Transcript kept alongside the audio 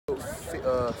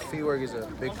feet work is a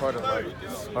big part of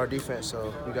our defense,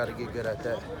 so we got to get good at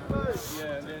that.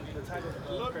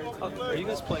 Are you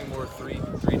guys playing more three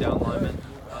down linemen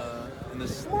in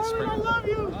this spring?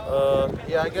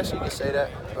 Yeah, I guess you could say that.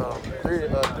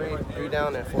 Three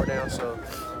down and 4 down, so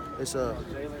it's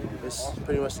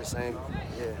pretty much the same.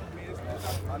 Yeah.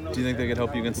 Do you think they could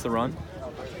help you against the run?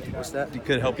 What's that? It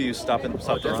could help you stop the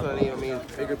run? Definitely. I mean,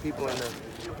 bigger people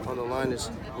on the line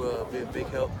will be a big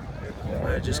help.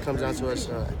 It just comes down to us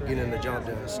getting the job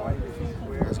done, so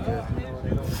that's good.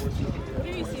 What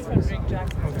have you seen from Rick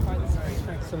Jackson so far this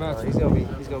spring?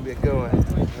 He's gonna be a good one.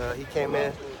 He came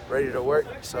in ready to work,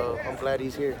 so I'm glad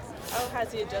he's here. How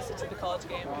has he adjusted to the college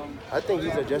game? I think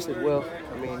he's adjusted well.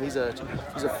 I mean, he's a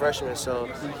freshman, so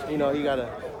he gotta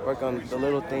work on the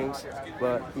little things,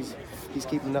 but he's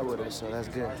keeping up with us, so that's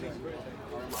good.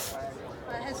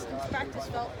 Has practice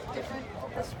felt different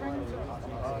this spring?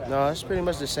 No, it's pretty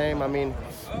much the same. I mean,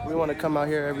 we want to come out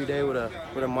here every day with a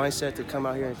mindset to come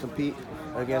out here and compete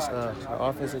against our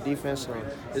offense and defense. So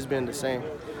it's been the same,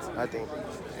 I think.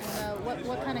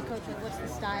 What kind of coach? What's the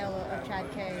style of Chad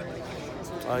K?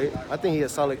 I think he's a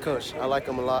solid coach. I like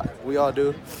him a lot. We all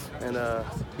do, and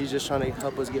he's just trying to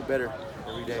help us get better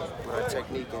every day with our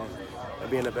technique and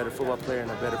being a better football player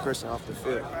and a better person off the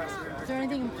field. Is there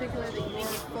anything in particular that you think you're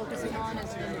focusing on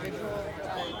as an individual?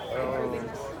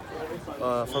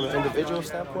 From an individual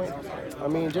standpoint, I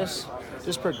mean, just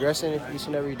progressing each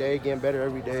and every day, getting better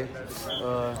every day,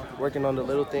 working on the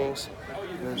little things.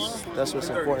 That's what's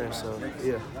important. So,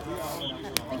 yeah.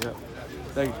 Thank you.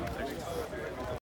 Thank you.